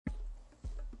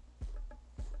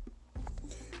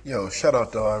Yo, shout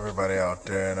out to everybody out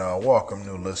there and welcome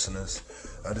new listeners.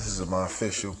 This is my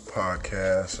official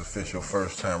podcast, official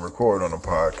first time record on the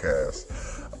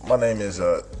podcast. My name is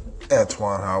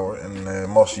Antoine Howard, and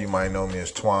most of you might know me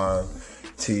as Twine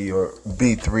T or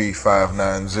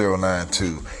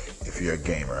B359092. If you're a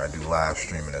gamer, I do live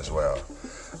streaming as well.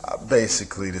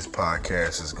 Basically, this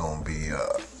podcast is going to be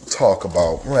talk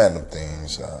about random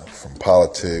things from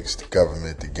politics to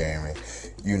government to gaming.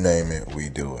 You name it, we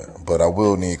do it. But I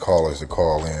will need callers to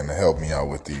call in to help me out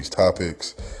with these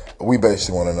topics. We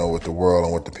basically want to know what the world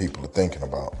and what the people are thinking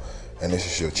about. And this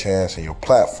is your chance and your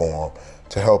platform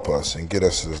to help us and get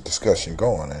us this discussion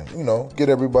going and, get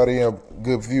everybody a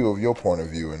good view of your point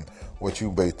of view and what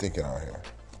you be thinking out here.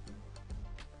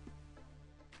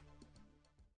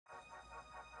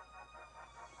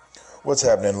 What's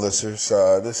happening, listeners?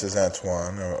 This is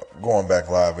Antoine, going back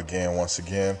live again, once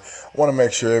again. I want to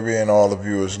make sure every and all the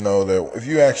viewers know that if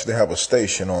you actually have a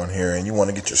station on here and you want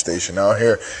to get your station out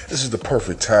here, this is the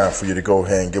perfect time for you to go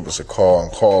ahead and give us a call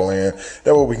and call in.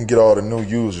 That way we can get all the new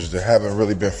users that haven't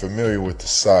really been familiar with the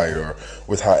site or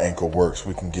with how Anchor works.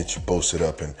 We can get you boosted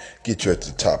up and get you at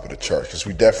the top of the charts because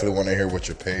we definitely want to hear what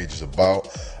your page is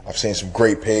about. I've seen some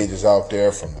great pages out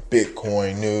there from the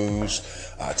Bitcoin news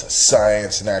to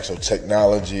science and actual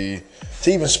technology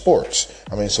to even sports.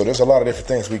 So there's a lot of different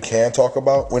things we can talk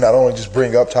about. We not only just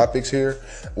bring up topics here,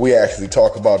 we actually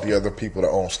talk about the other people that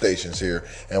own stations here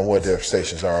and what their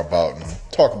stations are about and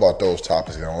talk about those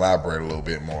topics and elaborate a little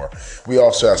bit more. We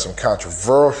also have some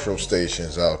controversial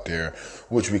stations out there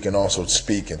which we can also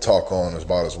speak and talk on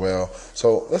about as well.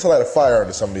 So let's light a fire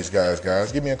under some of these guys.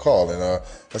 Give me a call and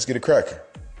let's get it cracking.